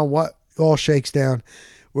 depending on what all shakes down.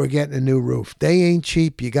 We're getting a new roof. They ain't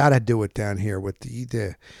cheap. You got to do it down here with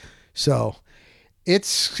the so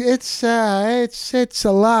it's a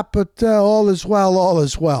lot, but all is well. All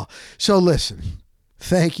is well. So listen,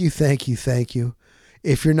 thank you.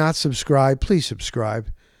 If you're not subscribed, please subscribe.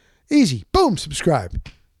 Easy, boom, subscribe,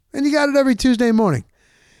 and you got it every Tuesday morning.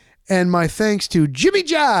 And my thanks to Jimmie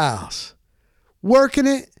Giles, working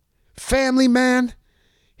it, family man.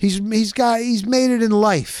 He's made it in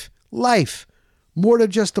life. More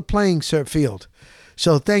than just the playing field.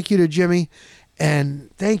 So thank you to Jimmie. And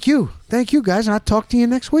thank you guys. I'll talk to you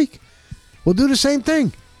next week. We'll do the same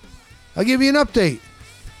thing. I'll give you an update.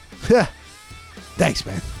 Thanks,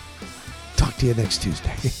 man. Talk to you next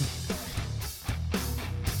Tuesday.